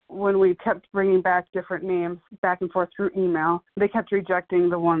when we kept bringing back different names back and forth through email, they kept rejecting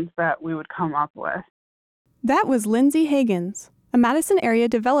the ones that we would come up with. That was Lindsay Higgins, a Madison area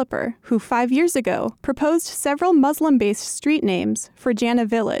developer who 5 years ago proposed several Muslim-based street names for Jana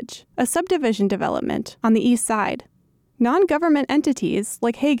Village, a subdivision development on the east side. Non-government entities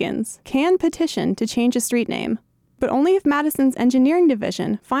like Higgins can petition to change a street name, but only if Madison's engineering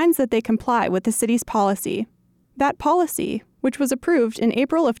division finds that they comply with the city's policy. That policy, which was approved in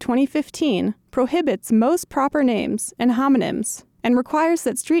April of 2015, prohibits most proper names and homonyms and requires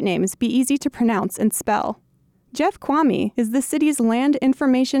that street names be easy to pronounce and spell. Jeff Kwame is the city's land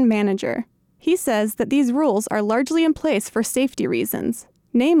information manager. He says that these rules are largely in place for safety reasons.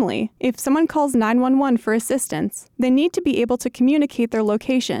 Namely, if someone calls 911 for assistance, they need to be able to communicate their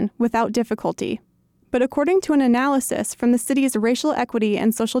location without difficulty. But according to an analysis from the city's Racial Equity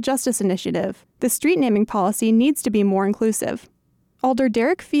and Social Justice Initiative, the street naming policy needs to be more inclusive. Alder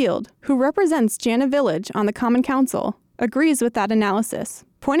Derek Field, who represents Jana Village on the Common Council, agrees with that analysis,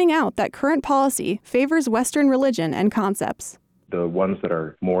 pointing out that current policy favors Western religion and concepts. The ones that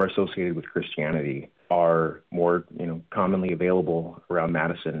are more associated with Christianity are more, commonly available around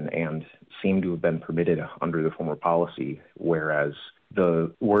Madison and seem to have been permitted under the former policy, whereas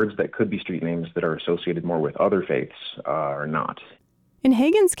the words that could be street names that are associated more with other faiths are not. In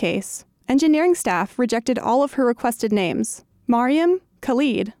Hagen's case, engineering staff rejected all of her requested names, Mariam,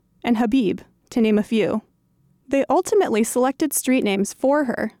 Khalid, and Habib, to name a few. They ultimately selected street names for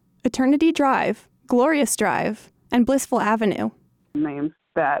her: Eternity Drive, Glorious Drive, and Blissful Avenue. Names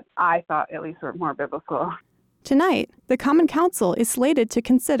that I thought at least were more biblical. Tonight, the Common Council is slated to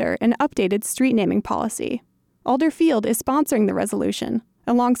consider an updated street naming policy. Alder Field is sponsoring the resolution,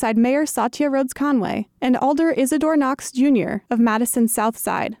 alongside Mayor Satya Rhodes Conway and Alder Isidore Knox Jr. of Madison's South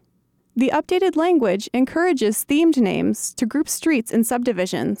Side. The updated language encourages themed names to group streets and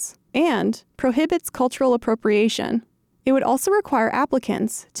subdivisions and prohibits cultural appropriation. It would also require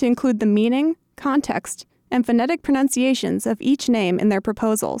applicants to include the meaning, context, and phonetic pronunciations of each name in their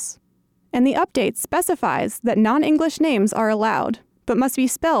proposals. And the update specifies that non-English names are allowed, but must be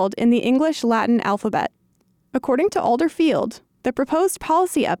spelled in the English-Latin alphabet. According to Alder Field, the proposed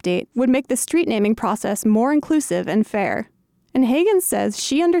policy update would make the street naming process more inclusive and fair. And Hagen says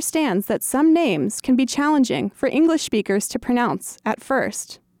she understands that some names can be challenging for English speakers to pronounce at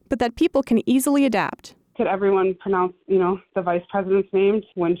first, but that people can easily adapt. Could everyone pronounce, the vice president's name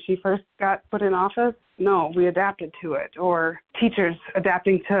when she first got put in office? No, we adapted to it. Or teachers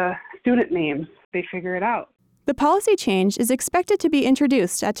adapting to student names. They figure it out. The policy change is expected to be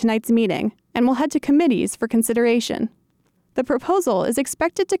introduced at tonight's meeting and will head to committees for consideration. The proposal is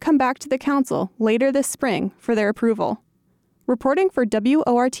expected to come back to the council later this spring for their approval. Reporting for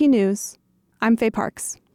WORT News, I'm Faye Parks.